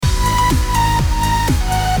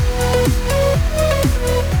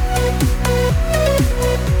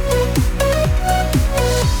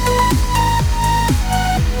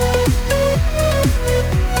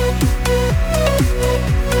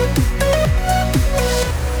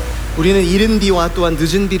우리는 이른 비와 또한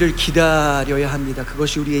늦은 비를 기다려야 합니다.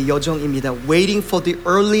 그것이 우리의 여정입니다. Waiting for the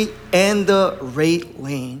early and the late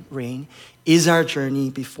rain is our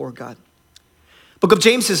journey before God. Book of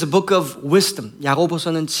James is a book of wisdom.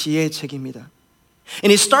 야고보서는 지혜의 책입니다.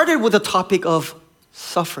 And it started with the topic of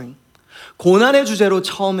suffering. 고난의 주제로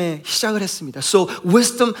처음에 시작을 했습니다. So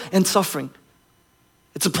wisdom and suffering.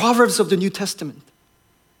 It's the proverbs of the New Testament.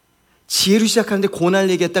 지혜로 시작하는데 고난을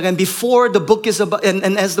얘기했다가 and before the book is about and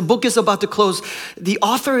as the book is about to close, the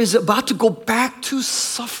author is about to go back to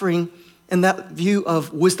suffering in that view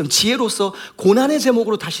of wisdom. 지혜로서 고난의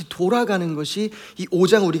제목으로 다시 돌아가는 것이 이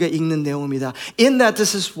 5장 우리가 읽는 내용입니다. In that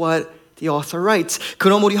this is what the author writes.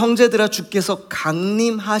 그럼 우리 형제들아 주께서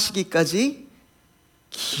강림하시기까지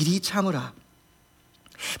길이 참으라.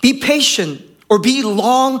 Be patient or be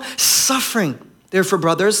long suffering. Therefore,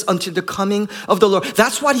 brothers, until the coming of the Lord.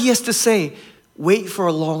 That's what he has to say. Wait for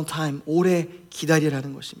a long time. 오래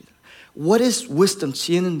기다리라는 것입니다. What is wisdom?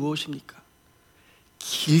 지혜는 무엇입니까?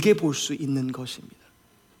 길게 볼 수 있는 것입니다.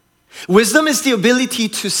 Wisdom is the ability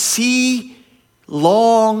to see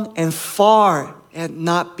long and far and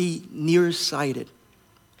not be nearsighted.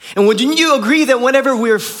 And wouldn't you agree that whenever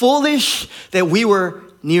we are foolish, that we were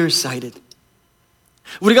nearsighted?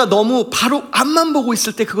 우리가 너무 바로 앞만 보고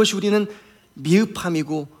있을 때 그것이 우리는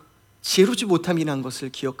미흡함이고 지혜롭지 못함이라는 것을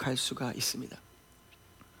기억할 수가 있습니다.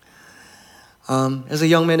 As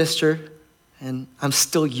a young minister, and I'm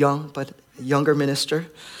still young, but a younger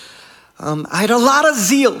minister, I had a lot of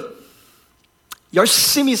zeal.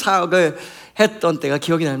 열심히 사역을 했던 때가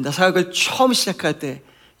기억이 납니다. 사역을 처음 시작할 때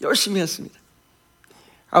열심히 했습니다.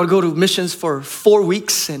 I would go to missions for 4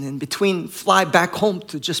 weeks and in between fly back home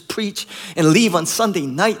to just preach and leave on Sunday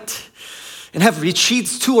night. And have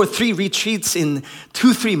retreats, 2 or 3 retreats in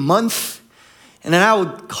 2-3 months. And then I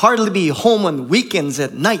would hardly be home on weekends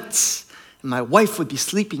at nights. And my wife would be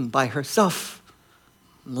sleeping by herself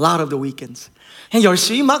a lot of the weekends. 그냥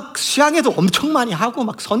열심히 막 수양회도 엄청 많이 하고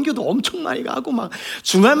막 선교도 엄청 많이 가고 막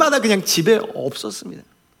주말마다 그냥 집에 없었습니다.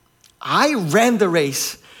 I ran the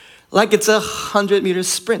race like it's a 100-meter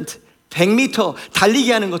sprint. 100m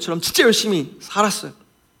달리기 하는 것처럼 진짜 열심히 살았어요.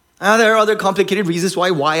 There are other complicated reasons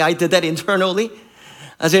why I did that internally.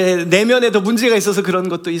 제 내면에도 문제가 있어서 그런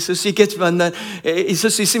것도 있을 수 있겠지만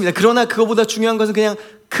있을 수 있습니다. 그러나 그거보다 중요한 것은 그냥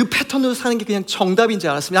그 패턴으로 사는 게 그냥 정답인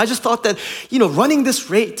줄 알았습니다. I just thought that, running this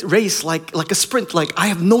race like a sprint, like I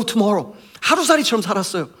have no tomorrow. 하루살이처럼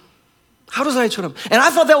살았어요. 하루살이처럼. And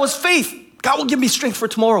I thought that was faith. God will give me strength for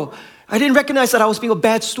tomorrow. I didn't recognize that I was being a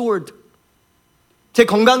bad steward. 제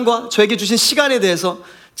건강과 저에게 주신 시간에 대해서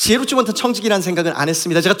지혜롭지 못한 청직이라는 생각은 안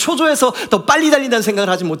했습니다. 제가 초조해서 더 빨리 달린다는 생각을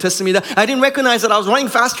하지 못했습니다. I didn't recognize that I was running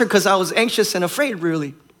faster because I was anxious and afraid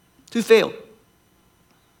really to fail.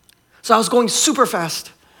 So I was going super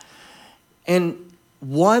fast. And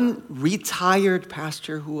one retired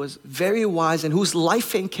pastor who was very wise and whose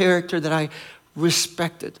life and character that I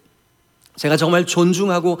respected. 제가 정말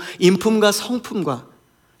존중하고 인품과 성품과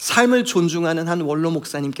삶을 존중하는 한 원로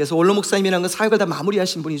목사님께서, 원로 목사님이라는 건 사역을 다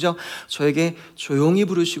마무리하신 분이죠. 저에게 조용히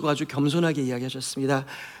부르시고 아주 겸손하게 이야기하셨습니다.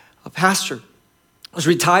 A pastor was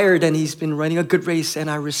retired and he's been running a good race and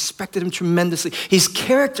I respected him tremendously. His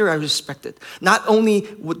character I respected. Not only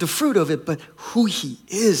with the fruit of it, but who he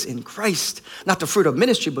is in Christ. Not the fruit of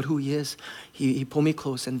ministry, but who he is. He pulled me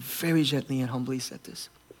close and very gently and humbly said this.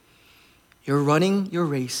 You're running your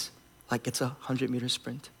race like it's a 100-meter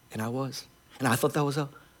sprint. And I was. And I thought that was a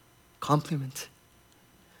compliment.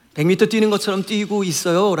 100m 뛰는 것처럼 뛰고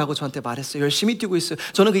있어요 라고 저한테 말했어요. 열심히 뛰고 있어요.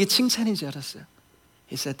 저는 그게 칭찬인 줄 알았어요.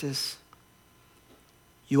 He said this.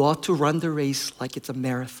 You ought to run the race like it's a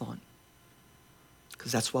marathon.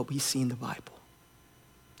 Because that's what we see in the Bible.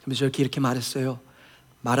 그러면서 이렇게 말했어요.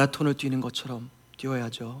 마라톤을 뛰는 것처럼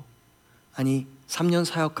뛰어야죠. 아니 3년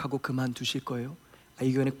사역하고 그만두실 거예요? Are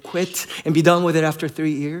you going to quit and be done with it after 3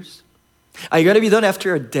 years? Are you going to be done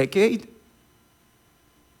after a decade?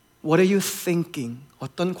 What are you thinking?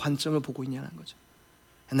 어떤 관점을 보고 있냐는 거죠.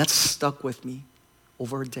 And that stuck with me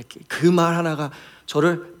over a decade. 그 말 하나가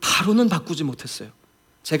저를 바로는 바꾸지 못했어요.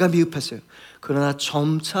 제가 미흡했어요. 그러나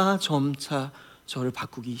점차 저를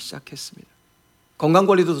바꾸기 시작했습니다.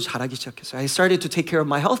 건강관리도 더 잘하기 시작했어요. I started to take care of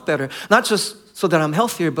my health better. Not just so that I'm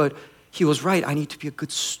healthier, but he was right. I need to be a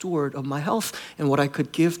good steward of my health and what I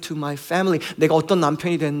could give to my family. 내가 어떤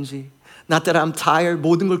남편이 되는지. Not that I'm tired,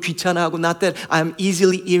 모든 걸 귀찮아하고 not that I'm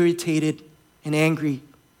easily irritated and angry,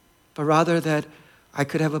 but rather that I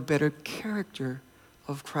could have a better character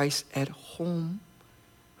of Christ at home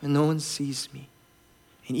when no one sees me.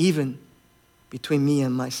 And even between me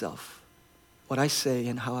and myself, what I say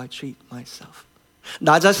and how I treat myself.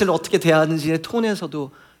 나 자신을 어떻게 대하는지의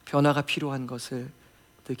톤에서도 변화가 필요한 것을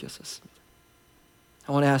느꼈었습니다.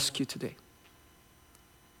 I want to ask you today.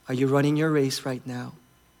 Are you running your race right now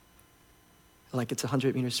like it's a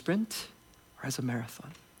 100-meter sprint or as a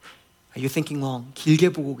marathon? Are you thinking long? 길게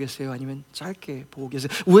보고 계세요? 아니면 짧게 보고 계세요?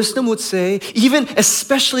 Wisdom would say, even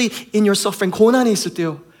especially in your suffering, 고난이 있을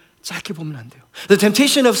때요, 짧게 보면 안 돼요. The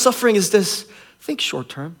temptation of suffering is this, think short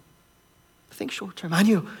term. Think short term.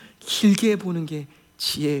 아니요, 길게 보는 게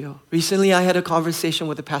지혜예요. Recently I had a conversation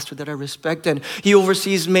with a pastor that I respect and he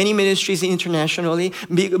oversees many ministries internationally.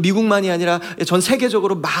 미국만이 아니라 전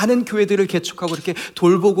세계적으로 많은 교회들을 개척하고 이렇게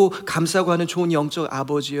돌보고 감싸고 하는 좋은 영적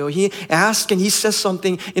아버지예요. He asked and he says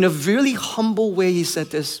something in a really humble way. He said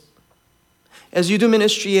this. As you do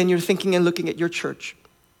ministry and you're thinking and looking at your church,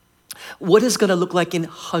 what is going to look like in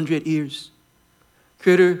 100 years?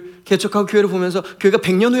 교회를 개척하고 교회를 보면서 교회가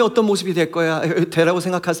 100년 후에 어떤 모습이 될 거라고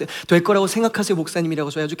생각하세요? 될 거라고 생각하세요, 목사님이라고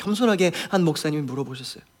저희 아주 겸손하게 한 목사님이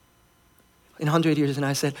물어보셨어요. In 100 years, and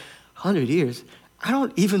I said, 100 years? I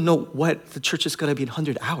don't even know what the church is going to be in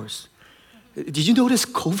 100 hours. Did you notice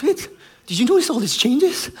COVID? Did you notice all these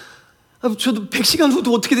changes? 저도 100시간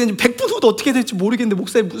후도 어떻게 되는지 100분 후도 어떻게 될지 모르겠는데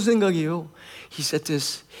목사님 무슨 생각이에요? He said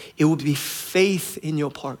this, it would be faith in your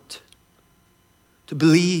part to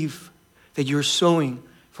believe that you're sowing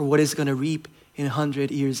for what is going to reap in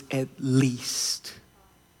 100 years at least.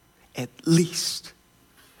 At least.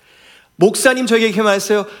 목사님 저에게 이렇게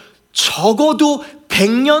말했어요. 적어도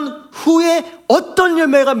 100년 후에 어떤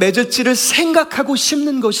열매가 맺을지를 생각하고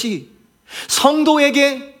심는 것이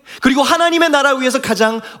성도에게 그리고 하나님의 나라를 위해서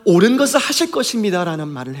가장 옳은 것을 하실 것입니다 라는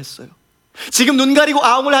말을 했어요. 지금 눈 가리고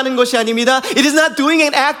아웅을 하는 것이 아닙니다. It is not doing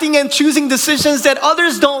and acting and choosing decisions that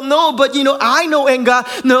others don't know, but I know and God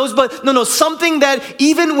knows. But no, something that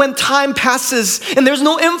even when time passes and there's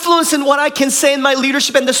no influence in what I can say in my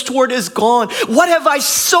leadership and the steward is gone. What have I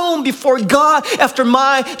sown before God after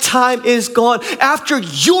my time is gone? After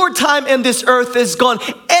your time in this earth is gone,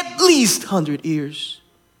 at least 100 years.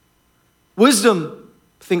 Wisdom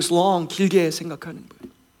thinks long, 길게 생각하는 거예요.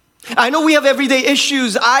 I know we have everyday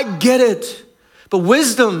issues. I get it. But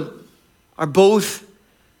wisdom are both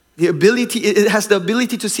it has the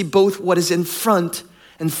ability to see both what is in front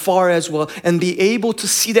and far as well and be able to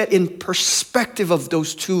see that in perspective of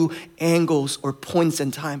those two angles or points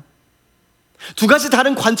in time. 두 가지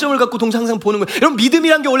다른 관점을 갖고 항상 보는 거예요. 여러분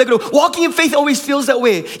믿음이란 게 원래 그래요. Walking in faith always feels that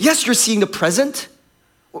way. Yes, you're seeing the present.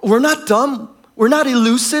 We're not dumb. We're not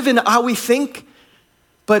elusive in how we think.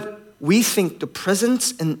 But we think the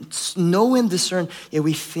present and know and discern, yet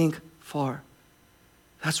we think far.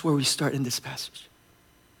 That's where we start in this passage.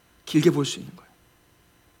 길게 볼 수 있는 거예요.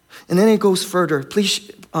 And then it goes further. Please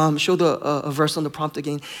show the a verse on the prompt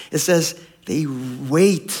again. It says, they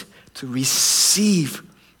wait to receive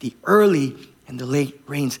the early and the late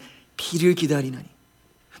rains. 비를 기다리나니.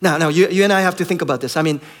 Now you and I have to think about this. I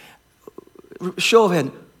mean, show of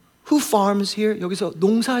hand. Who farms here? 여기서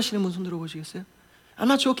농사하시는 분 손 들어보시겠어요? I'm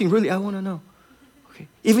not joking, really, I want to know. Okay.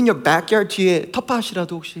 Even your backyard 뒤에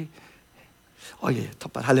텃밭이라도 혹시 예,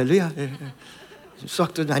 텃밭, 할렐루야. 예.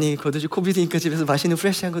 수확도 많이 거두시고 코비드니까 집에서 맛있는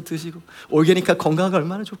프레시한 거 드시고 올게니까 건강하고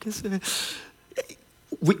얼마나 좋겠어요.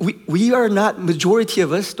 We are not, majority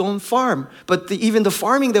of us don't farm. But even the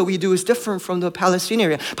farming that we do is different from the Palestine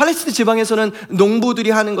area. 팔레스틴 지방에서는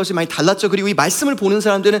농부들이 하는 것이 많이 달랐죠. 그리고 이 말씀을 보는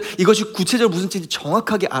사람들은 이것이 구체적으로 무슨 뜻인지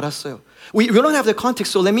정확하게 알았어요. We don't have the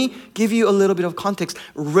context, so let me give you a little bit of context.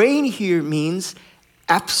 Rain here means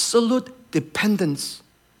absolute dependence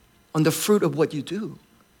on the fruit of what you do.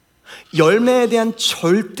 열매에 대한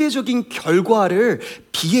절대적인 결과를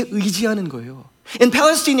비에 의지하는 거예요. In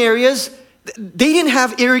Palestine areas, they didn't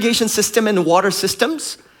have irrigation system and water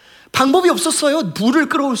systems. 방법이 없었어요. 물을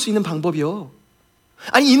끌어올 수 있는 방법이요.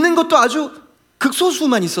 아니 있는 것도 아주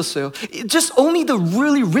극소수만 있었어요. Just only the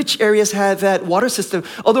really rich areas had that water system.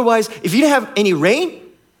 Otherwise, if you didn't have any rain,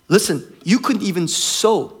 listen, you couldn't even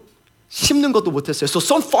sow. 심는 것도 못했어요. So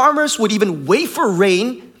some farmers would even wait for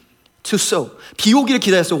rain to sow. 비 오기를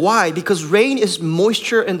기다렸어요. Why? Because rain is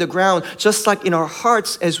moisture in the ground, just like in our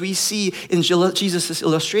hearts as we see in Jesus'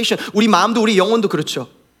 illustration. 우리 마음도 우리 영혼도 그렇죠.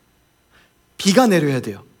 비가 내려야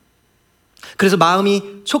돼요. 그래서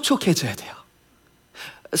마음이 촉촉해져야 돼요.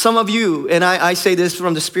 Some of you, and I say this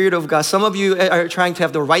from the Spirit of God, some of you are trying to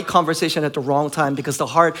have the right conversation at the wrong time because the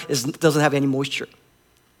heart doesn't have any moisture.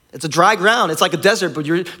 It's a dry ground. It's like a desert, but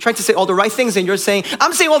you're trying to say all the right things and you're saying,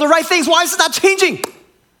 I'm saying all the right things. Why is it not changing?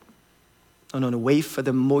 No. Wait for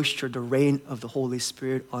the moisture, the rain of the Holy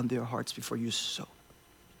Spirit on their hearts before you sow.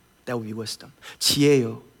 That would be wisdom.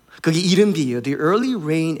 지혜요. 그게 이른 비예요. The early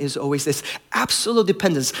rain is always this absolute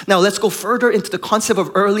dependence. Now let's go further into the concept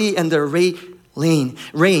of early and the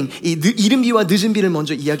rain. 이른 비와 늦은 비를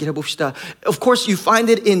먼저 이야기를 해봅시다. Of course, you find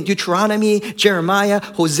it in Deuteronomy, Jeremiah,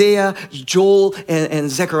 Hosea, Joel, and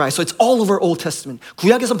Zechariah. So it's all over Old Testament.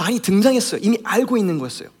 구약에서 많이 등장했어요. 이미 알고 있는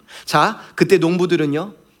거였어요. 자, 그때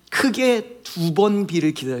농부들은요, 크게 2번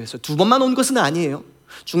비를 기다렸어요. 2번만 온 것은 아니에요.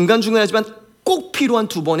 중간중간 하지만 꼭 필요한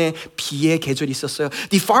 2번의 비의 계절이 있었어요.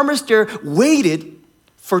 The farmers there waited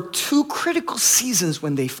for 2 critical seasons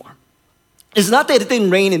when they farm. It's not that it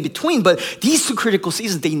didn't rain in between, but these 2 critical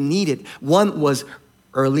seasons they needed. One was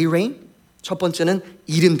early rain. 첫 번째는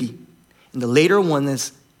이른 비. And the later one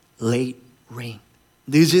is late rain.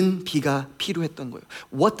 늦은 비가 필요했던 거예요.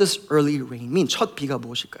 What does early rain mean? 첫 비가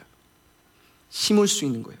무엇일까요? 심을 수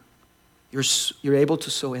있는 거예요. You're able to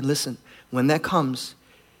sow. And listen, when that comes,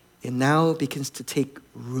 it now begins to take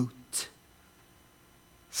root.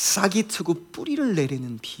 싹이 트고 뿌리를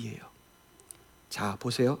내리는 비예요. 자,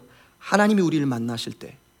 보세요. 하나님이 우리를 만나실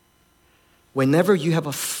때 whenever you have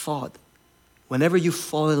a thought, whenever you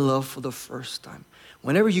fall in love for the first time,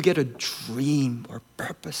 whenever you get a dream or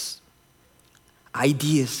purpose,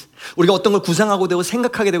 ideas, 우리가 어떤 걸 구상하고 되고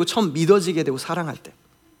생각하게 되고 처음 믿어지게 되고 사랑할 때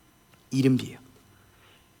이른 비예요.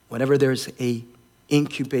 Whenever there's a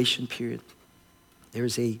incubation period,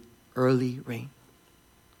 there's a early rain.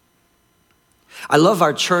 I love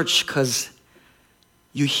our church because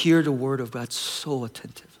you hear the word of God so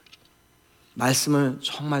attentively. 말씀을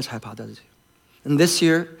정말 잘 받아들여요. And this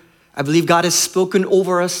year, I believe God has spoken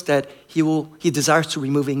over us that He desires to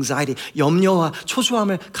remove anxiety. 염려와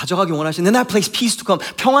초조함을 가져가기 원하시는 And that place peace to come.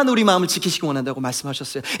 평안으로 우리 마음을 지키시기 원한다고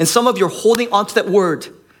말씀하셨어요. And some of you are holding on to that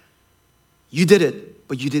word. You did it,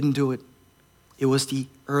 but you didn't do it. It was the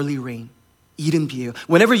early rain. 이른 비예요.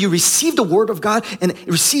 Whenever you receive the word of God and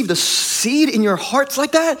receive the seed in your hearts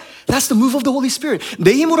like that, that's the move of the Holy Spirit.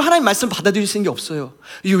 내 힘으로 하나님 말씀 받아들일 수 있는 게 없어요.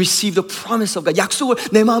 You receive the promise of God.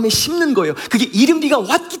 약속을 내 마음에 심는 거예요. 그게 이른 비가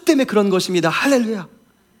왔기 때문에 그런 것입니다. 할렐루야.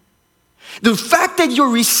 The fact that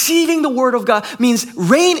you're receiving the word of God means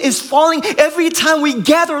rain is falling every time we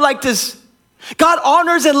gather like this. God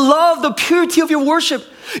honors and loves the purity of your worship.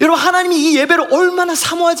 여러분, 하나님이 이 예배를 얼마나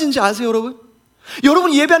사모하시는지 아세요, 여러분?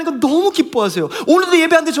 여러분 예배하는 거 너무 기뻐하세요. 오늘도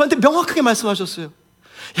예배하는데 저한테 명확하게 말씀하셨어요.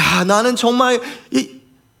 야, 나는 정말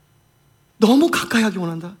너무 가까이 하기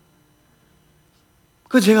원한다.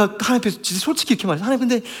 그래서 제가 하나님 앞에서 진짜 솔직히 이렇게 말해요. 하나님,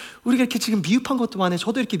 근데 우리가 이렇게 지금 미흡한 것도 많아요.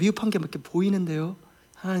 저도 이렇게 미흡한 게 몇 개 보이는데요.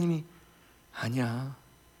 하나님이 아니야.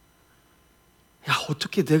 야,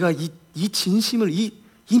 어떻게 내가 이 진심을 이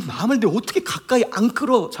마음을 내가 어떻게 가까이 안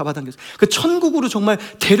끌어 잡아당겼어. 그 천국으로 정말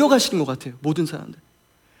데려가시는 것 같아요. 모든 사람들.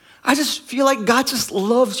 I just feel like God just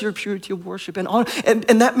loves your purity of worship and honor.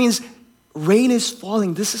 And that means rain is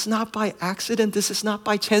falling. This is not by accident. This is not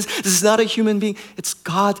by chance. This is not a human being. It's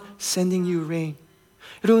God sending you rain.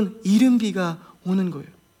 여러분, 이른 비가 오는 거예요.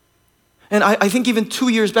 And I think even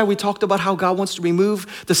 2 years back we talked about how God wants to remove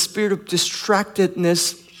the spirit of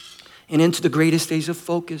distractedness and into the greatest days of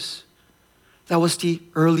focus. That was the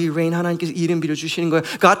early rain. 하나님께서 이른 비를 주시는 거예요.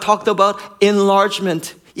 God talked about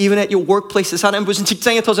enlargement. Even at your workplaces, 하나님 무슨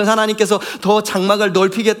직장에 터전 하나님께서 더 장막을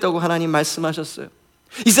넓히겠다고 하나님 말씀하셨어요.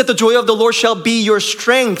 He said the joy of the Lord shall be your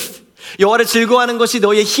strength. 여호와를 즐거워하는 것이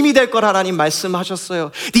너의 힘이 될 거라 하나님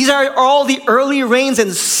말씀하셨어요. These are all the early rains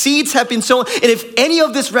and seeds have been sown. And if any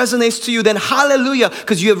of this resonates to you, then hallelujah,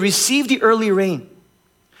 because you have received the early rain.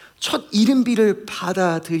 첫 이른 비를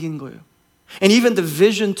받아들인 거예요. And even the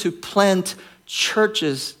vision to plant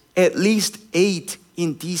churches, at least 8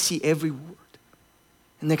 in DC every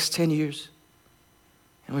the next 10 years.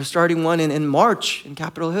 And we're starting one in March in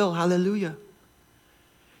Capitol Hill. Hallelujah.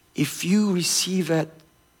 If you receive that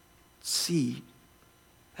seed,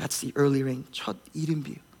 that's the early rain. 첫 이른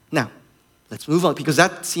비. Now, let's move on because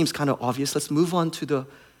that seems kind of obvious. Let's move on to the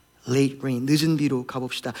late rain. 늦은 비로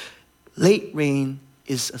가봅시다. Late rain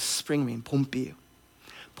is a spring rain. 봄비예요.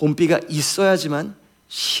 봄비가 있어야지만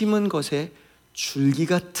심은 것에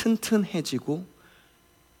줄기가 튼튼해지고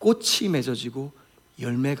꽃이 맺어지고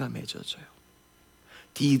열매가 맺어져요.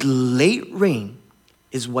 The late rain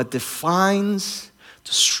is what defines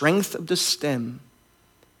the strength of the stem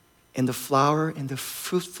and the flower and the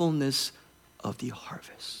fruitfulness of the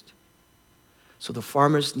harvest. So the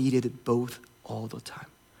farmers needed it both all the time.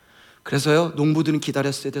 그래서요, 농부들은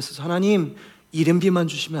기다렸어야 됐어요. 하나님, 이른 비만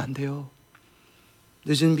주시면 안 돼요.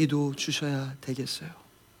 늦은 비도 주셔야 되겠어요.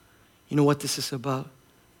 You know what this is about?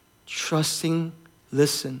 Trusting,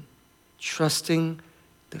 listen, trusting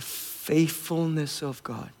the faithfulness of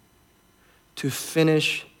God to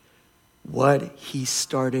finish what He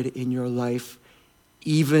started in your life,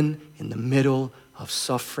 even in the middle of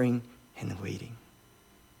suffering and waiting.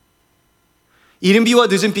 이른 비와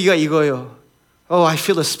늦은 비가 이거예요. Oh, I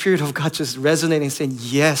feel the Spirit of God just resonating, saying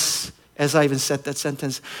yes, as I even said that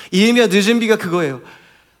sentence. 이 의미와 늦은 비가 그거예요.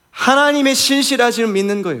 하나님의 신실하심을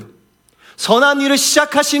믿는 거예요. 선한 일을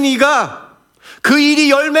시작하신 이가 그 일이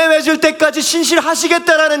열매 맺을 때까지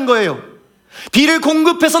신실하시겠다라는 거예요. 비를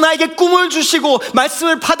공급해서 나에게 꿈을 주시고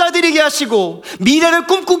말씀을 받아들이게 하시고 미래를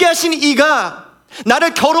꿈꾸게 하신 이가,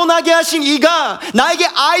 나를 결혼하게 하신 이가, 나에게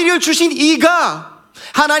아이를 주신 이가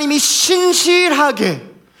하나님이 신실하게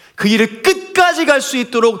그 일을 끝까지 갈 수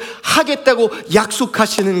있도록 하겠다고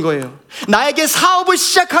약속하시는 거예요. 나에게 사업을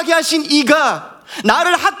시작하게 하신 이가,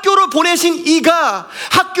 나를 학교로 보내신 이가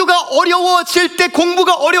학교가 어려워질 때,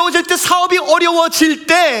 공부가 어려워질 때, 사업이 어려워질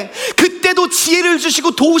때 그때도 지혜를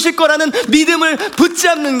주시고 도우실 거라는 믿음을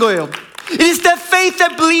붙잡는 거예요. It is that faith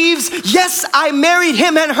that believes, yes, I married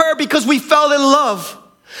him and her because we fell in love.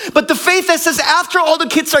 But the faith that says after all the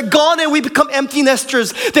kids are gone and we become empty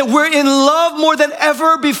nesters, that we're in love more than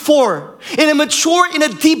ever before, in a mature, in a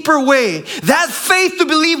deeper way. That faith to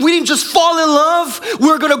believe we didn't just fall in love,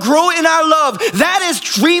 we're going to grow in our love. That is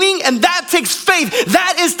dreaming and that takes faith.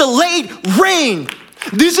 That is the late rain.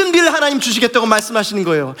 늦은 비를 하나님 주시겠다고 말씀하시는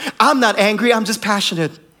거예요. I'm not angry, I'm just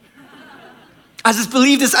passionate. I just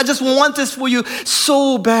believe this. I just want this for you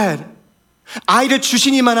so bad. 아이를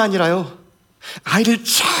주시니만 아니라요, 아이를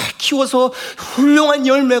잘 키워서 훌륭한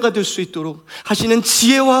열매가 될 수 있도록 하시는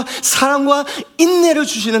지혜와 사랑과 인내를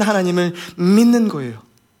주시는 하나님을 믿는 거예요.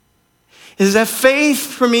 It is that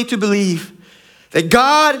faith for me to believe that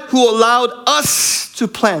God who allowed us to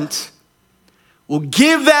plant will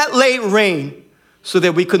give that late rain so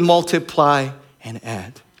that we could multiply and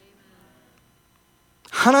add.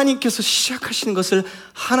 하나님께서 시작하시는 것을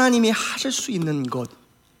하나님이 하실 수 있는 것,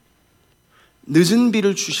 늦은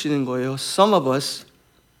비를 주시는 거예요. Some of us,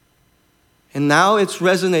 and now it's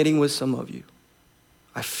resonating with some of you.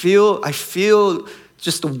 I feel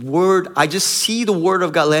just the word, I just see the word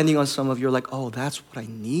of God landing on some of you. You're like, oh, that's what I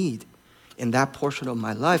need in that portion of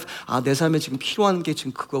my life. 아, 내 삶에 지금 필요한 게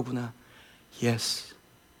지금 그거구나. Yes,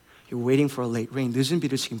 you're waiting for a late rain. 늦은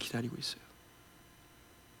비를 지금 기다리고 있어요.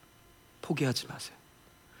 포기하지 마세요.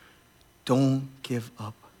 Don't give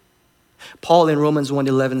up. Paul in Romans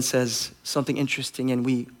 1:11 says something interesting and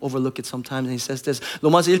we overlook it sometimes. And he says this.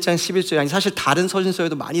 로마서 1장 11절에 사실 다른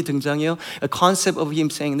서신서에도 많이 등장해요. A concept of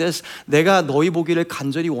him saying this. 내가 너희 보기를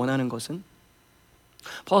간절히 원하는 것은,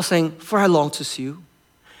 Paul's saying, for I long to see you.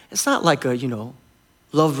 It's not like a,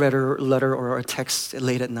 love letter or a text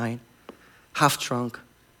late at night. Half drunk.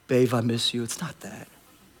 Babe, I miss you. It's not that.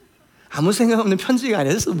 아무 생각 없는 편지가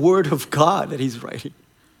아니라 This is the word of God that he's writing.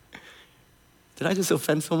 Did I just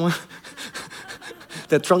offend someone?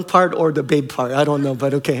 The drunk part or the babe part? I don't know,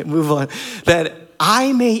 but okay, move on. That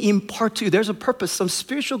I may impart to you. There's a purpose, some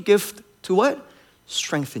spiritual gift to what?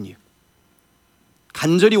 Strengthen you.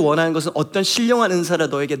 간절히 원하는 것은 어떤 신령한 은사를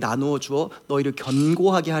너에게 나누어 주어 너희를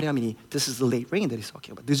견고하게 하려 함이니. This is the late rain that he's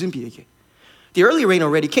talking about. 늦은 비에게. The early rain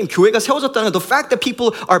already came. 교회가 세워졌다는 건 the fact that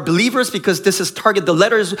people are believers because this is the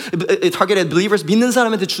letters targeted believers, 믿는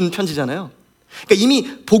사람한테 주는 편지잖아요. 그러니까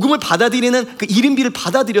이미 복음을 받아들이는 그 이른비를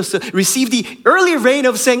받아들였어요. Receive the early rain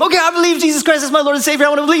of saying, okay, I believe Jesus Christ is my Lord and Savior. I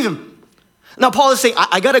want to believe Him. Now Paul is saying,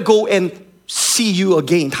 I got to go and see you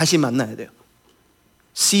again. 다시 만나야 돼요.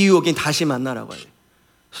 See you again. 다시 만나라고 해요.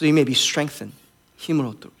 So you may be strengthened. 힘을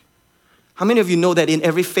얻도록. How many of you know that in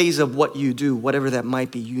every phase of what you do, whatever that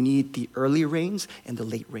might be, you need the early rains and the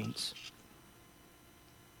late rains?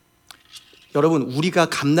 여러분, 우리가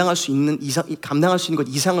감당할 수 있는 것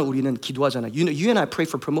이상을 우리는 기도하잖아요. You and I pray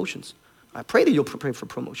for promotions. I pray that you'll pray for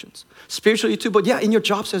promotions. Spiritually too, but yeah, in your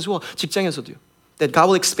jobs as well. 직장에서도요. That God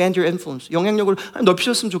will expand your influence. 영향력을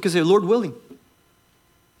넓히셨으면 좋겠어요. Lord willing.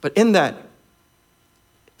 But in that,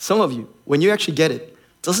 some of you, when you actually get it,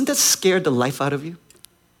 doesn't that scare the life out of you?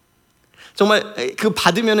 정말 그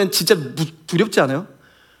받으면은 진짜 두렵지 않아요?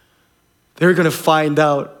 They're going to find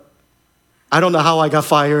out. I don't know how I got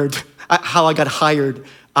hired.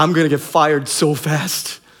 I'm going to get fired so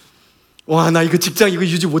fast. 와, 나 이거 직장 이거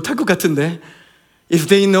유지 못할 것 같은데. If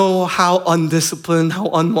they know how undisciplined, how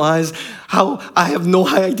unwise, how I have no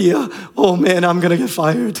idea. Oh man, I'm going to get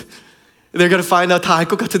fired. They're going to find out 다 알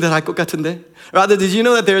것 같은데. Rather, did you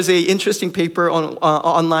know that there's an interesting paper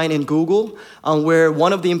online in Google where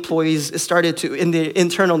one of the employees started to, in the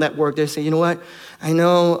internal network, they say, you know what? I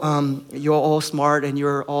know you're all smart and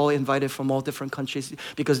you're all invited from all different countries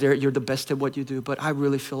because you're the best at what you do, but I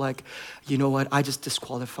really feel like, you know what? I just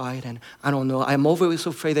disqualified and I don't know. I'm always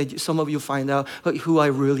afraid that some of you find out who I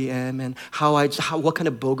really am and what kind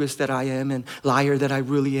of bogus that I am and liar that I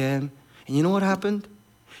really am. And you know what happened?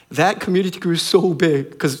 That community grew so big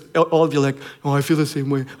because all of you are like, oh, I feel the same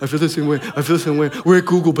way. I feel the same way. I feel the same way. We're at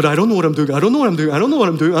Google, but I don't know what I'm doing. I don't know what I'm doing. I don't know what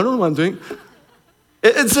I'm doing. I don't know what I'm doing.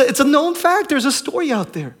 It's a known fact. There's a story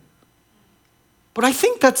out there. But I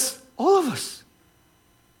think that's all of us.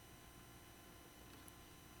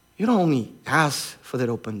 You don't only ask for that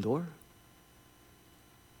open door.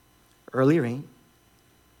 Early rain.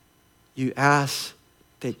 You ask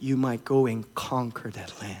that you might go and conquer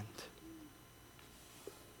that land.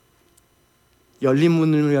 열린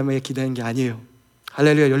문을 위해 기도하는 게 아니에요.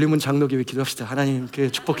 할렐루야, 열린 문 장로교 위해 기도합시다. 하나님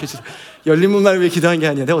축복해 주세요. 열린 문만 위해 기도하는 게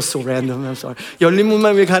아니에요. That was so random. I'm sorry. 열린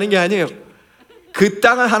문만 위해 가는 게 아니에요. 그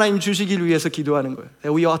땅을 하나님 주시길 위해서 기도하는 거예요.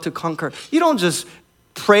 That we ought to conquer. You don't just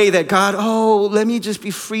pray that God, oh, let me just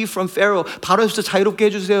be free from Pharaoh. 바로에서 자유롭게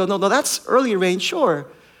해주세요. No, that's early rain, sure.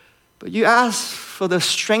 But you ask for the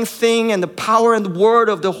strengthening and the power and the word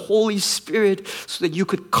of the Holy Spirit so that you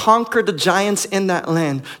could conquer the giants in that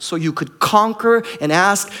land. So you could conquer and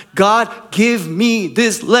ask, God, give me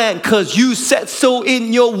this land because you said so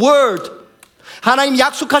in your word. 하나님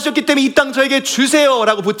약속하셨기 때문에 이 땅 저에게 주세요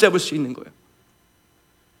라고 붙잡을 수 있는 거예요.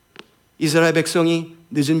 이스라엘 백성이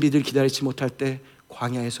늦은 비를 기다리지 못할 때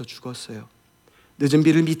광야에서 죽었어요. 늦은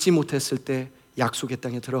비를 믿지 못했을 때 약속의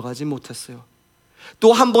땅에 들어가지 못했어요.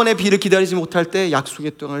 또 한 번의 비를 기다리지 못할 때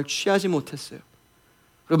약속의 땅을 취하지 못했어요.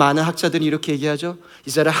 그리고 많은 학자들이 이렇게 얘기하죠.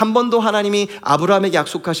 이스라엘 한 번도 하나님이 아브라함에게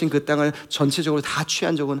약속하신 그 땅을 전체적으로 다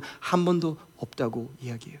취한 적은 한 번도 없다고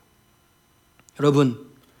이야기해요. 여러분,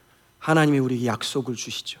 하나님이 우리에게 약속을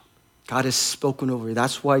주시죠. God has spoken over you.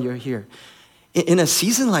 That's why you're here. In a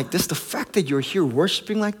season like this, the fact that you're here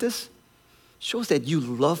worshiping like this shows that you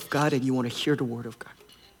love God and you want to hear the word of God.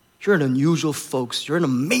 You're an unusual folks. You're an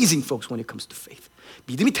amazing folks when it comes to faith.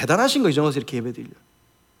 믿음이 대단하신 거예요. 정말 이렇게 예배드리려.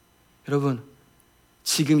 여러분,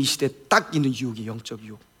 지금 이 시대에 딱 있는 유혹이 영적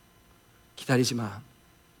유혹. 기다리지 마.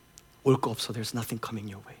 올 거 없어. There's nothing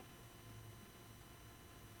coming your way.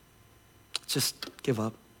 Just give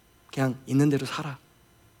up. 그냥 있는 대로 살아.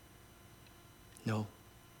 No.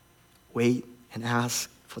 Wait and ask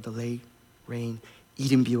for the late rain.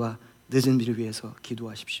 이른 비와 늦은 비를 위해서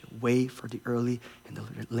기도하십시오. Wait for the early and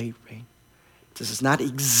the late rain. This is not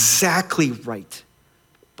exactly right.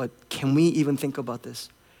 But can we even think about this?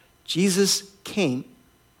 Jesus came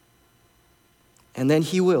and then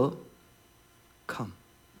he will come.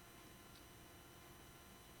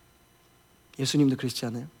 예수님도 그러시지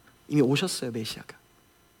않아요? 이미 오셨어요, 메시아가.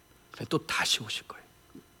 또 다시 오실 거예요.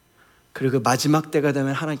 그리고 그 마지막 때가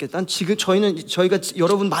되면 하나님께 난 지금 저희가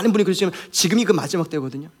여러분 많은 분이 그러시지만 지금이 그 마지막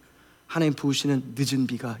때거든요. 하나님 부으시는 늦은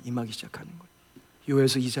비가 임하기 시작하는 거예요.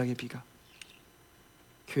 요엘서 2장의 비가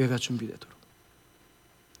교회가 준비되도록.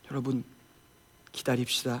 여러분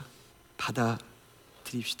기다립시다.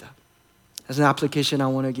 받아들입시다. As an application,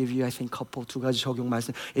 I want to give you, I think, 두 가지 적용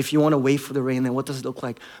말씀. If you want to wait for the rain, then what does it look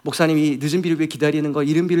like? 목사님이 늦은 비를 위해 기다리는 거,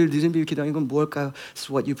 이른 비를 늦은 비를 기다리는 건 무엇일까요?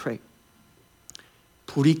 This is what you pray.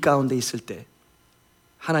 불이 가운데 있을 때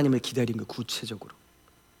하나님을 기다리는 거 구체적으로.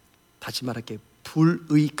 다시 말할게,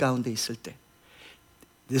 불의 가운데 있을 때.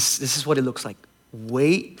 This is what it looks like.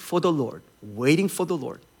 Wait for the Lord. Waiting for the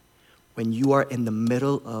Lord when you are in the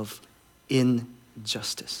middle of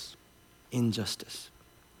injustice.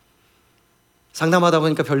 상담하다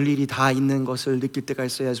보니까 별일이 다 있는 것을 느낄 때가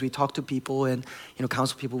있어요. As we talk to people and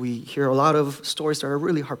counsel people, we hear a lot of stories that are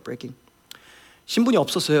really heartbreaking. 신분이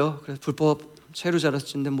없었어요. 그래서 불법 체류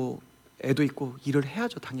자랐는데 뭐 애도 있고 일을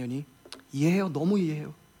해야죠, 당연히. 이해해요. 너무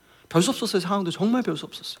이해해요. 별 수 없었어요. 상황도 정말 별 수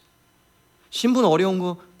없었어요. 신분 어려운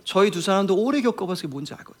거 저희 두 사람도 오래 겪어봐서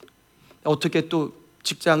뭔지 알거든요. 어떻게 또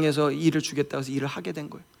직장에서 일을 주겠다 해서 일을 하게 된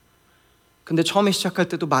거예요. 근데 처음에 시작할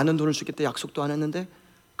때도 많은 돈을 주겠다 약속도 안 했는데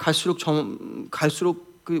갈수록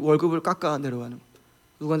그 월급을 깎아 내려가는 거예요.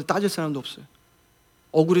 누구한테 따질 사람도 없어요.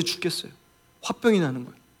 억울해 죽겠어요. 화병이 나는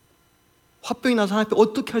거예요. 화병이 나서 하나님 앞에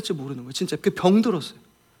어떻게 할지 모르는 거예요. 진짜 그 병 들었어요.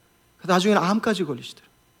 나중에는 암까지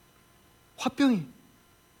걸리시더라고요. 화병이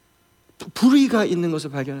불의가 있는 것을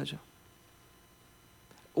발견하죠.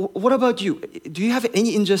 What about you? Do you have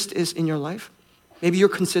any injustice in your life? Maybe you're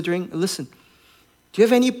considering, listen, do you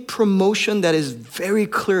have any promotion that is very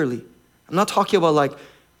clearly, I'm not talking about like,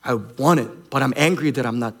 I want it, but I'm angry that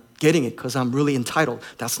I'm not getting it because I'm really entitled.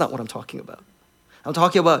 That's not what I'm talking about. I'm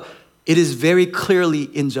talking about it is very clearly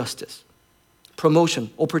injustice. Promotion,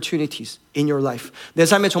 opportunities in your life. 내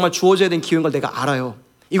삶에 정말 주어져야 되는 기회인 걸 내가 알아요.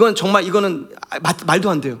 이거는 말도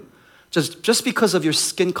안 돼요. Just because of your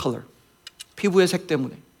skin color. 피부의 색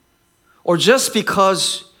때문에. Or just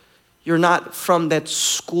because you're not from that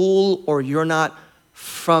school or you're not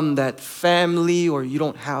from that family or you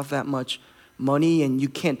don't have that much money and you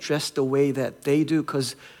can't dress the way that they do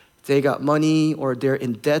because They got money or they're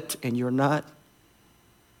in debt and you're not.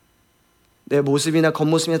 내 모습이나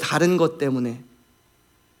겉모습이나 다른 것 때문에.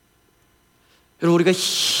 여러분 우리가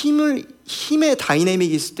힘의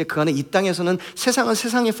다이내믹이 있을 때 그 안에 이 땅에서는 세상은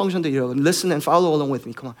세상의 펑션들이라고. Listen and follow along with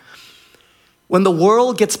me. Come on. When the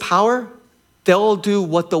world gets power, they'll do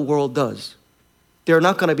what the world does. They're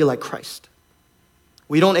not going to be like Christ.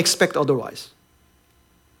 We don't expect otherwise.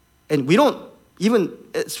 And we don't even,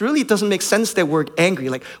 it really doesn't make sense that we're angry.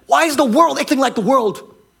 Like, why is the world acting like the world?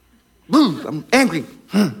 I'm angry.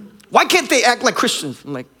 Why can't they act like Christians?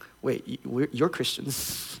 I'm like, wait, you're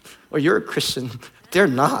Christians. Or you're a Christian. They're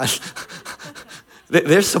not.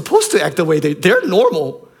 They're supposed to act the way they're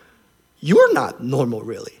normal. You're not normal,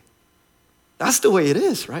 really. That's the way it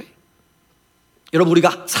is, right? 여러분,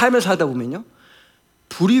 우리가 삶을 살다 보면요.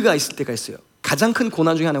 불의가 있을 때가 있어요. 가장 큰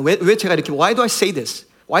고난 중에 하나. 왜 제가 이렇게, why do I say this?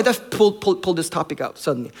 Why did I pull this topic out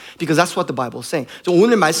suddenly? Because that's what the Bible is saying.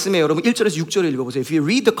 오늘 말씀에 여러분 1절에서 6절을 읽어보세요. If you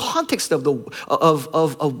read the context of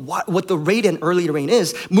what the rain and early rain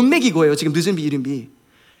is, 문맥이 이거예요. 지금 늦은 비, 이른 비.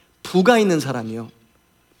 부가 있는 사람이요.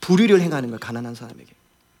 불의를 행하는 거예요. 가난한 사람에게.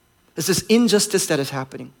 It's this injustice that is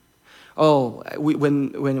happening. Oh,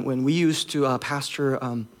 when we used to pastor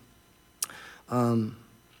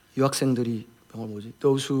유학생들이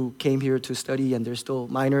those who came here to study and they're still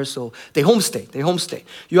minors, so they homestay.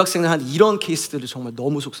 유학생들한테 이런 케이스들이 정말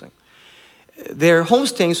너무 속상해. They're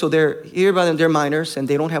homestaying, so they're here, but they're minors and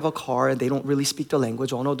they don't have a car and they don't really speak the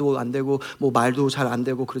language. 언어도 안 되고 뭐 말도 잘 안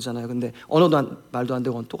되고 그러잖아요. 근데 말도 안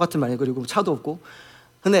되고 똑같은 말이에요. 그리고 차도 없고.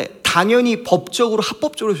 근데 당연히 법적으로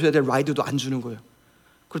합법적으로 줘야 될 라이드도 안 주는 거예요.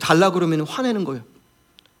 그리고 달라 그러면 화내는 거예요.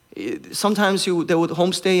 Sometimes they would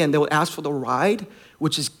homestay and they would ask for the ride,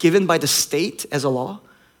 which is given by the state as a law.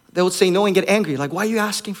 They would say no and get angry. Like, why are you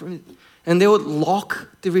asking for it? And they would lock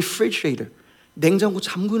the refrigerator. 냉장고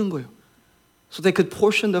잠그는 거예요. So they could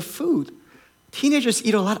portion the food. Teenagers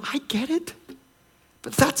eat a lot. I get it.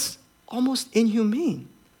 But that's almost inhumane.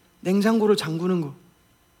 냉장고를 잠그는 거.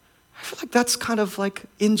 I feel like that's kind of like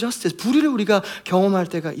injustice. 불의를 우리가 경험할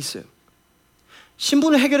때가 있어요.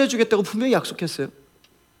 신분을 해결해 주겠다고 분명히 약속했어요.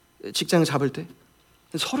 직장을 잡을 때.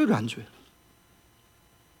 근데 서류를 안 줘요.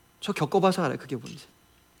 저 겪어봐서 알아요. 그게 뭔지.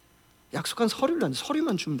 약속한 서류를 안 줘.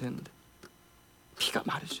 서류만 주면 되는데. 피가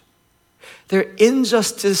마르죠. There are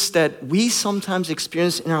injustices that we sometimes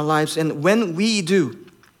experience in our lives, and when we do,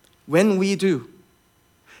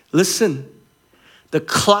 listen, the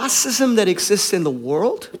classism that exists in the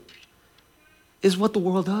world is what the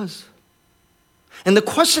world does. And the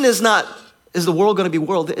question is not, is the world going to be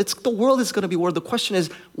world? It's the world is going to be world. The question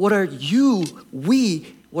is, what are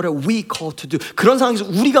we called to do? 그런 상황에서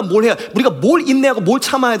우리가 뭘 해야, 우리가 뭘 인내하고 뭘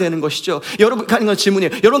참아야 되는 것이죠. 여러분 가는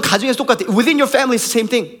질문이에요. 여러분 가정에서 똑같아요. Within your family it's the same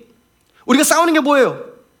thing. 우리가 싸우는 게 뭐예요?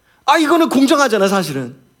 이거는 공정하잖아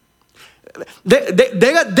사실은.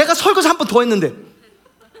 내가 설거지 한 번 더 했는데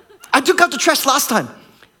I took out the trash last time.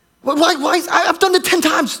 Why? I've done it 10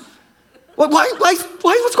 times. Why?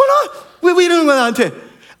 What's going on? 왜 이러는 거야 나한테?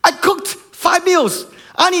 I cooked 5 meals.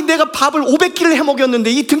 아니 내가 밥을 500끼를 해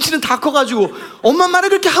먹였는데 이 등치는 다 커가지고 엄마 말을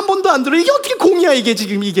그렇게 한 번도 안 들어. 이게 어떻게 공이야 이게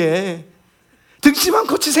지금 이게. 등치만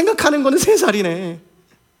컸지 생각하는 거는 3살이네.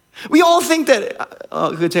 We all think that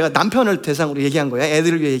제가 남편을 대상으로 얘기한 거야.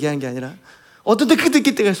 애들을 위해 얘기한 게 아니라 어떤 때 그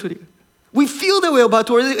듣기 때문에 소리가. We feel that way about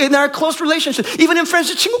towards in our close relationship. Even in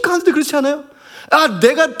friendship, 친구 간에도 그렇지 않아요?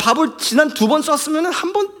 내가 밥을 지난 2번 썼으면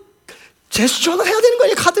한 번 제스처는 해야 되는 거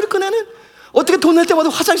아니야? 카드를 꺼내는? 어떻게 돈 낼 때마다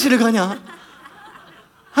화장실을 가냐?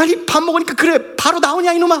 아니 밥 먹으니까 그래 바로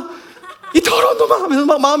나오냐 이놈아? 이 더러운 놈아 하면서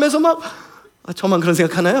막 마음에서 막 저만 그런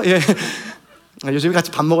생각하나요? 예. 요즘에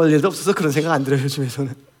같이 밥 먹을 일도 없어서 그런 생각 안 들어요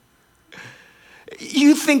요즘에서는.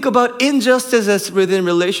 You think about injustices within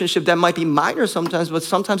relationship that might be minor sometimes, but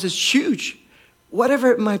sometimes it's huge.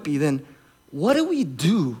 Whatever it might be, then what do we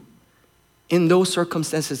do in those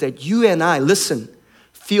circumstances that you and I, listen,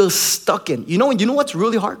 feel stuck in? You know what's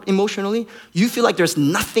really hard emotionally? You feel like there's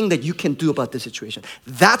nothing that you can do about the situation.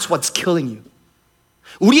 That's what's killing you.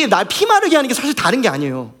 우리의 날 피마르게 하는 게 사실 다른 게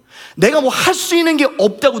아니에요. 내가 뭐 할 수 있는 게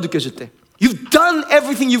없다고 느껴질 때. You've done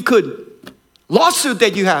everything you could. Lawsuit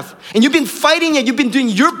that you have. And you've been fighting it. You've been doing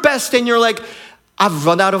your best. And you're like, I've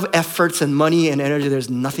run out of efforts and money and energy. There's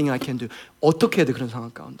nothing I can do. 어떻게 해야 돼 그런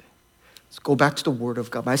상황 가운데. Let's go back to the Word of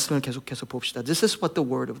God. 말씀을 계속해서 봅시다. This is what the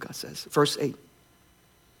Word of God says. Verse 8.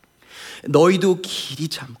 너희도 길이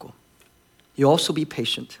참고. You also be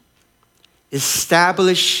patient.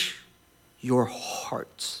 Establish your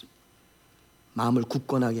hearts. 마음을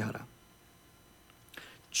굳건하게 하라.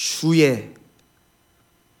 주의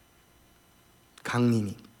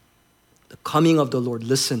강림이. The coming of the Lord.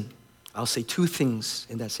 Listen, I'll say 2 things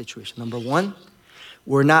in that situation. Number 1,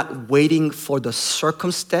 We're not waiting for the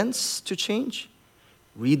circumstance to change.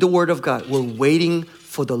 Read the Word of God. We're waiting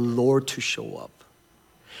for the Lord to show up.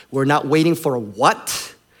 We're not waiting for a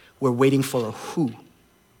what. We're waiting for a who.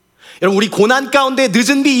 여러분, 우리 고난 가운데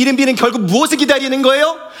늦은 비, 이른 비는 결국 무엇을 기다리는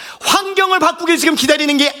거예요? 환경을 바꾸길 지금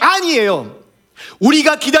기다리는 게 아니에요.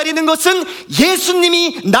 우리가 기다리는 것은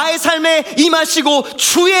예수님이 나의 삶에 임하시고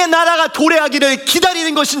주의 나라가 도래하기를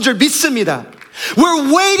기다리는 것인 줄 믿습니다.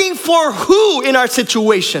 We're waiting for who in our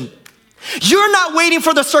situation. You're not waiting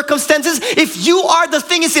for the circumstances. If you are, the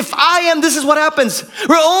thing is, if I am, this is what happens.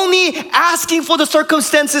 We're only asking for the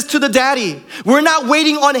circumstances to the daddy. We're not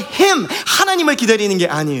waiting on him. 하나님을 기다리는 게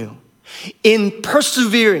아니에요. In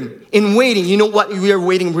persevering, in waiting, you know what we are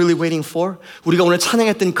waiting, really waiting for? 우리가 오늘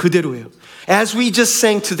찬양했던 그대로예요. As we just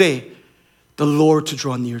sang today, the Lord to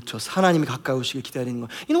draw near to us. 하나님이 가까우시길 기다리는 거.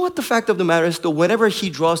 You know what the fact of the matter is? Though whenever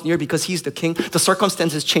He draws near, because He's the King, the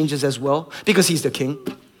circumstances changes as well, because He's the King.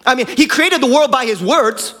 I mean, He created the world by His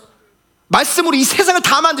words. 말씀으로 이 세상을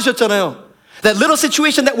다 만드셨잖아요. That little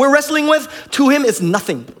situation that we're wrestling with, to Him is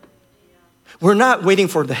nothing. We're not waiting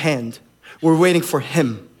for the hand. We're waiting for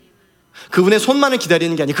Him. 그분의 손만을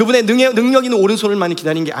기다리는 게 아니에요. 그분의 능력 있는 오른손을만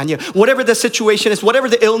기다리는 게 아니에요. Whatever the situation is, whatever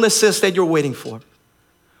the illness is that you're waiting for.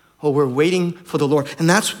 Oh, we're waiting for the Lord. And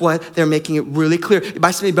that's what they're making it really clear.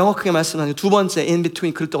 말씀이 명확하게 말씀하는 두 번째, in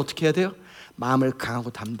between, 그럴 때 어떻게 해야 돼요? 마음을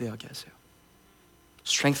강하고 담대하게 하세요.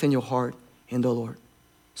 Strengthen your heart in the Lord.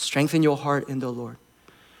 Strengthen your heart in the Lord.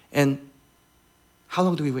 And how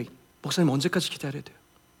long do we wait? 목사님 언제까지 기다려야 돼요?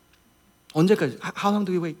 언제까지? How long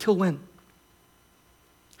do we wait? Till when?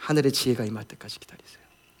 하늘의 지혜가 임할 때까지 기다리세요.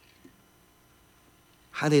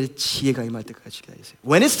 하늘의 지혜가 임할 때까지 기다리세요.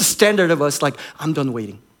 When is the standard of us like, I'm done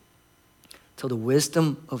waiting? Till the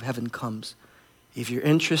wisdom of heaven comes. If you're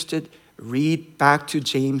interested, read back to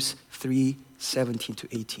James 3:17 to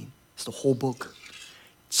 18. It's the whole book.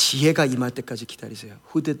 지혜가 임할 때까지 기다리세요.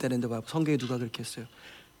 Who did that in the Bible? 성경에 누가 그렇게 했어요?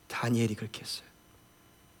 다니엘이 그렇게 했어요.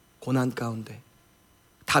 고난 가운데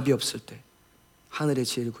답이 없을 때 하늘의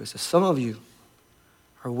지혜를 구했어요. Some of you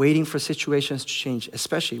are waiting for situations to change,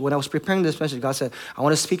 especially when I was preparing this message, God said, I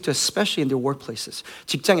want to speak to especially in their workplaces.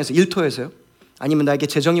 직장에서, 일터에서요. 아니면 나에게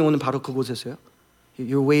재정이 오는 바로 그곳에서요.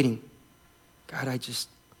 You're waiting. God,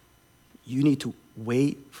 you need to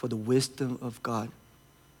wait for the wisdom of God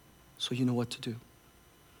so you know what to do.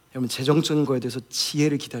 여러분, 재정적인 거에 대해서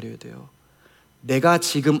지혜를 기다려야 돼요. 내가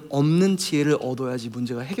지금 없는 지혜를 얻어야지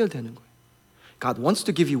문제가 해결되는 거예요. God wants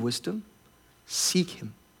to give you wisdom. Seek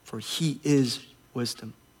Him, for He is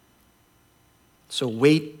wisdom. So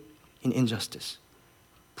wait in injustice.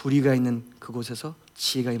 불의가 있는 그곳에서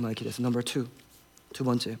지혜가 임하기 기대해서. Number two, 두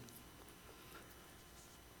번째,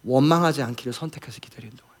 원망하지 않기를 선택해서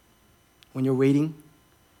기다리는 동안. When you're waiting,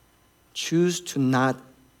 choose to not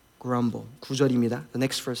grumble. 9절입니다. The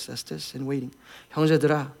next verse says this in waiting.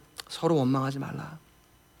 형제들아, 서로 원망하지 말라.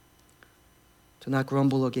 Do not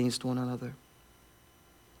grumble against one another.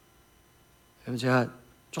 제가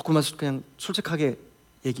조금만 그냥 솔직하게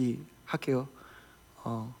얘기할게요.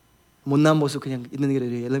 못난 모습 그냥 있는 게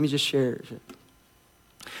Let me just share.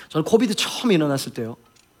 저는 코비드 처음 일어났을 때요.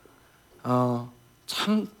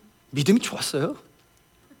 참 믿음이 좋았어요.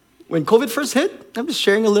 When COVID first hit, I'm just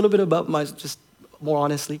sharing a little bit about my, just more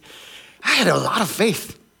honestly. I had a lot of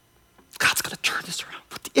faith. God's gonna turn this around.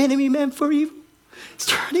 What the enemy meant for evil, it's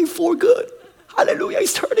turning for good. Hallelujah,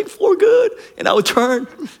 He's turning for good. And I would turn,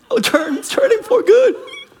 it's turning for good.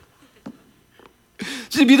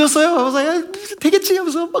 진짜 믿었어요. I was like, 되겠지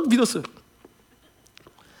하면서 막 믿었어요.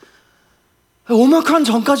 오마크론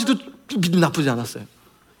전까지도 믿음 나쁘지 않았어요.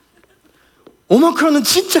 오마크론은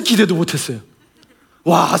진짜 기대도 못했어요.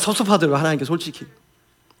 와, 섭섭하더라고요, 하나님께 솔직히.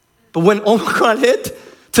 But when Omicron hit,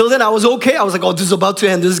 till then I was okay. I was like, oh, this is about to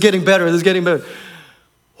end. This is getting better. This is getting better.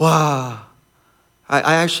 Wow.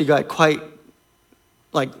 I actually got quite,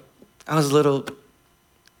 like, I was a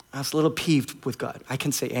little peeved with God. I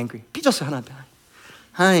can say angry. 삐졌어요, 하나님께.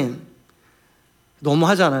 하나님, 너무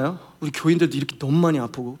하지 않아요? 우리 교인들도 이렇게 너무 많이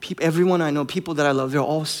아프고, everyone I know, people that I love, they're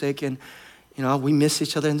all sick, and you know we miss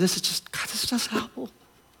each other, and this is just awful.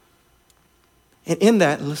 And in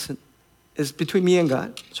that, listen, it's between me and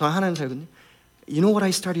God. 저 하나님 살거든요. You know what I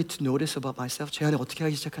started to notice about myself? 제 안에 어떻게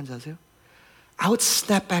하기 시작한지 아세요? I would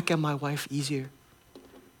snap back at my wife easier.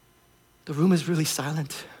 The room is really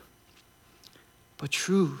silent. But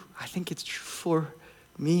true, I think it's true for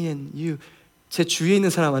me and you. 제 주위에 있는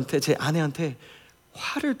사람한테, 제 아내한테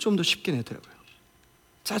화를 좀 더 쉽게 내더라고요.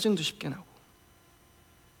 짜증도 쉽게 나고.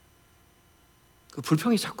 그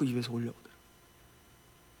불평이 자꾸 입에서 올려오더라고요.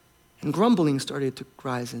 And grumbling started to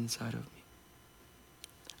rise inside of me.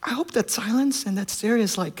 I hope that silence and that stare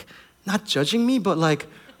is like not judging me, but like,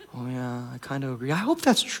 oh yeah, I kind of agree. I hope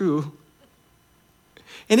that's true.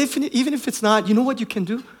 And even if it's not, you know what you can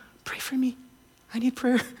do? Pray for me. I need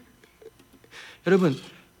prayer. 여러분,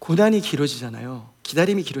 고난이 길어지잖아요.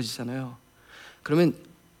 기다림이 길어지잖아요. 그러면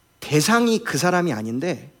대상이 그 사람이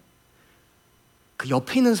아닌데 그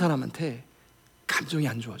옆에 있는 사람한테 감정이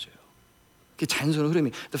안 좋아져요. 그게 자연스러운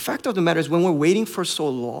흐름이. The fact of the matter is when we're waiting for so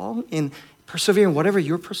long in persevering, whatever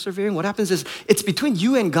you're persevering, what happens is it's between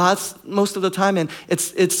you and God most of the time, and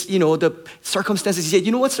it's the circumstances. Yet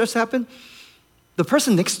you know what starts to happen? The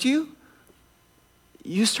person next to you,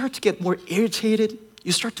 you start to get more irritated.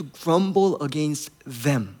 You start to grumble against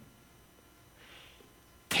them.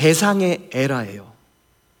 대상의 에라예요.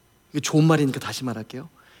 이게 좋은 말이니까 다시 말할게요.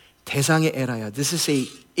 대상의 에라야. This is a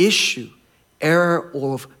issue, error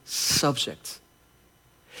of subject.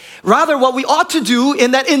 Rather, what we ought to do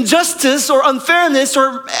in that injustice or unfairness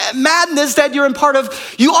or madness that you're in part of,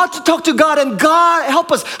 you ought to talk to God and God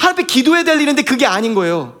help us. 하나님께 기도해야 될 일인데 그게 아닌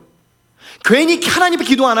거예요. 괜히 하나님께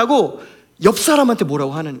기도 안 하고 옆 사람한테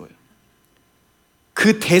뭐라고 하는 거예요.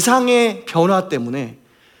 그 대상의 변화 때문에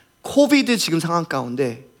코비드 지금 상황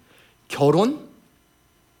가운데 결혼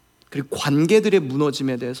그리고 관계들의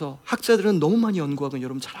무너짐에 대해서 학자들은 너무 많이 연구하고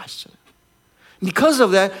여러분 잘 아시잖아요. Because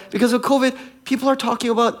of that, because of COVID, people are talking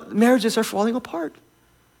about marriages are falling apart.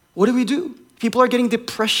 What do we do? People are getting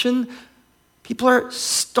depression. People are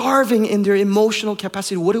starving in their emotional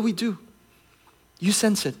capacity. What do we do? You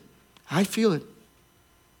sense it. I feel it.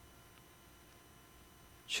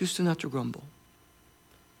 Choose to not to grumble.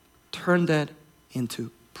 Turn that into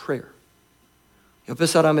prayer. 옆에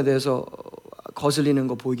사람에 대해서 거슬리는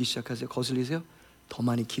거 보이기 시작하세요. 거슬리세요? 더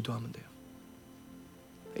많이 기도하면 돼요.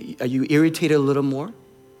 Are you irritated a little more?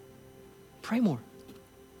 Pray more.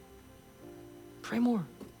 Pray more.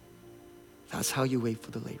 That's how you wait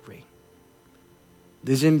for the late rain.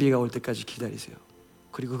 늦은 비가 올 때까지 기다리세요.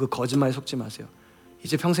 그리고 그 거짓말에 속지 마세요.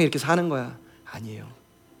 이제 평생 이렇게 사는 거야. 아니에요.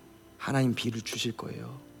 하나님 비를 주실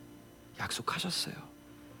거예요. 약속하셨어요.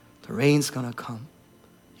 The rain's gonna come.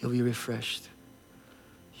 You'll be refreshed.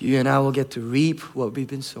 You and I will get to reap what we've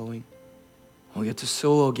been sowing. We'll get to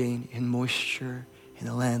sow again in moisture in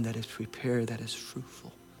a land that is prepared, that is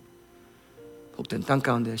fruitful. 복된 땅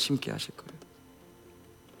가운데 심게 하실 거예요.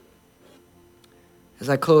 As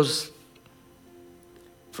I close,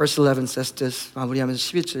 verse 11 says this. 마무리하면서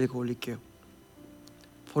 11절 읽고 올릴게요.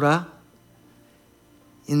 보라,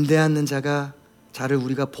 인내하는 자를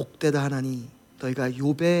우리가 복되다 하나니 너희가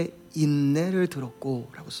욥의 인내를 들었고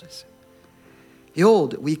라고 써있어요.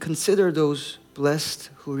 Behold, we consider those blessed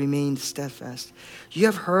who remained steadfast. You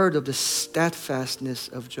have heard of the steadfastness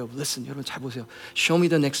of Job. Listen, 여러분 잘 보세요. Show me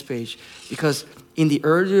the next page. Because in the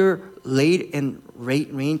earlier late and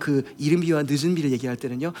rain, 그 이른 비와 늦은 비를 얘기할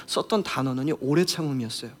때는요, 썼던 단어는요, 오래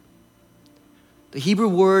참음이었어요. The Hebrew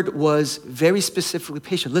word was very specifically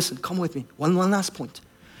patient. Listen, come with me. One last point.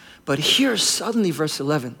 But here suddenly, verse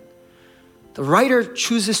 11, the writer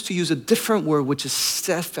chooses to use a different word, which is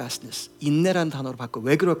steadfastness. 인내라는 단어로 바꿔.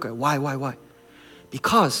 왜 그럴까요? Why?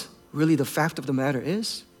 Because really the fact of the matter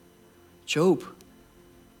is Job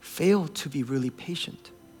failed to be really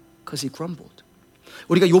patient because he grumbled.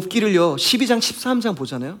 우리가 욥기를요 12장 13장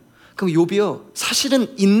보잖아요. 그럼 욥이요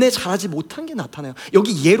사실은 인내 잘하지 못한 게 나타나요.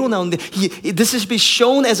 여기 예로 나오는데 this is to be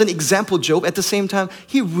shown as an example. Job at the same time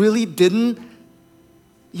he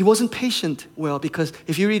wasn't patient well, because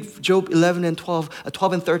if you read Job 11 and 12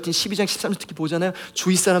 and 13, 12장 13장 특히 보잖아요.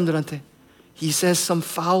 주위 사람들한테 he says some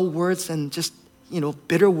foul words and just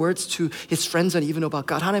bitter words to his friends and even about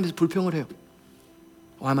God. 하나님께서 불평을 해요.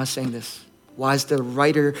 Why am I saying this? Why is the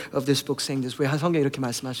writer of this book saying this? 왜 성경이 이렇게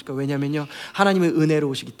말씀하실까? 왜냐면요 하나님의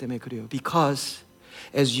은혜로우시기 때문에 그래요. Because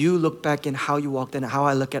as you look back in how you walked and how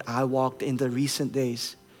I walked in the recent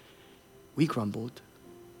days, we grumbled.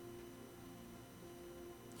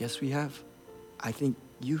 Yes, we have. I think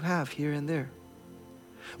you have here and there.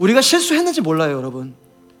 우리가 실수했는지 몰라요, 여러분.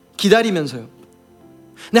 기다리면서요.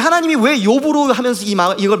 근데 하나님이 왜 욥으로 하면서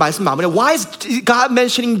이걸 말씀 마무리해? Why is God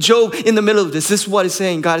mentioning Job in the middle of this? This is what he's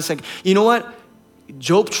saying. God is saying, you know what?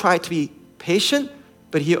 Job tried to be patient,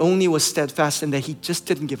 but he only was steadfast in that he just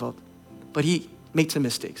didn't give up. But he made some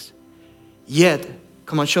mistakes. Yet,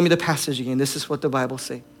 come on, show me the passage again. This is what the Bible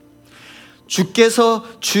says. 주께서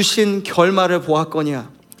주신 결말을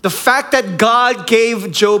보았거니와. The fact that God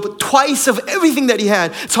gave Job twice of everything that he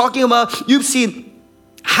had, talking about, you've seen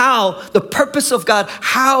how the purpose of God,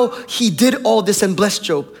 how he did all this and blessed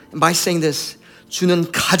Job. And by saying this,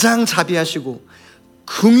 주는 가장 자비하시고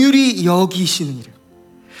긍휼히 여기시는 이를.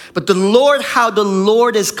 But how the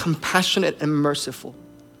Lord is compassionate and merciful.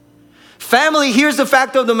 Family, here's the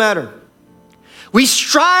fact of the matter. We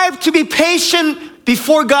strive to be patient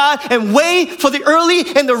before God and wait for the early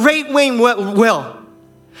and the right way well.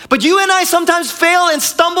 But you and I sometimes fail and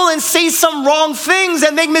stumble and say some wrong things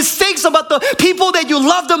and make mistakes about the people that you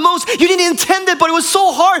love the most. You didn't intend it, but it was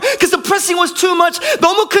so hard because the pressing was too much.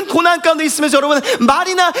 너무 큰 고난 가운데 있으면서 여러분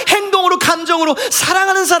말이나 행동으로 감정으로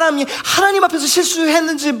사랑하는 사람이 하나님 앞에서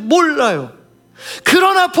실수했는지 몰라요.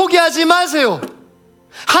 그러나 포기하지 마세요.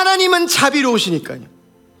 하나님은 자비로우시니까요.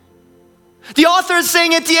 The author is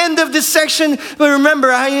saying at the end of this section, but I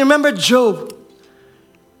remember Job.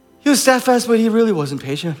 He was steadfast, but he really wasn't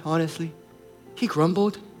patient, honestly. He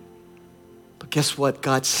grumbled. But guess what?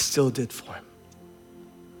 God still did for him.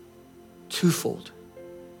 Twofold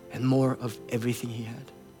and more of everything he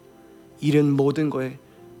had. 잃은 모든 거에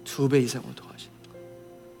 2배 이상을 더하신.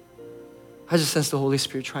 I just sense the Holy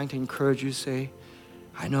Spirit trying to encourage you, say,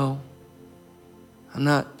 I know. I'm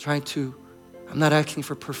not asking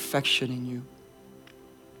for perfection in you.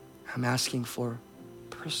 I'm asking for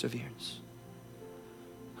perseverance.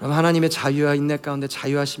 그럼 하나님의 자유와 인내 가운데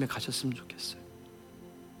자유하심에 가셨으면 좋겠어요.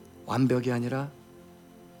 완벽이 아니라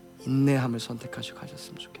인내함을 선택하시고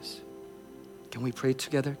가셨으면 좋겠어요. Can we pray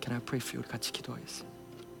together? Can I pray for you? 우리 같이 기도하겠습니다.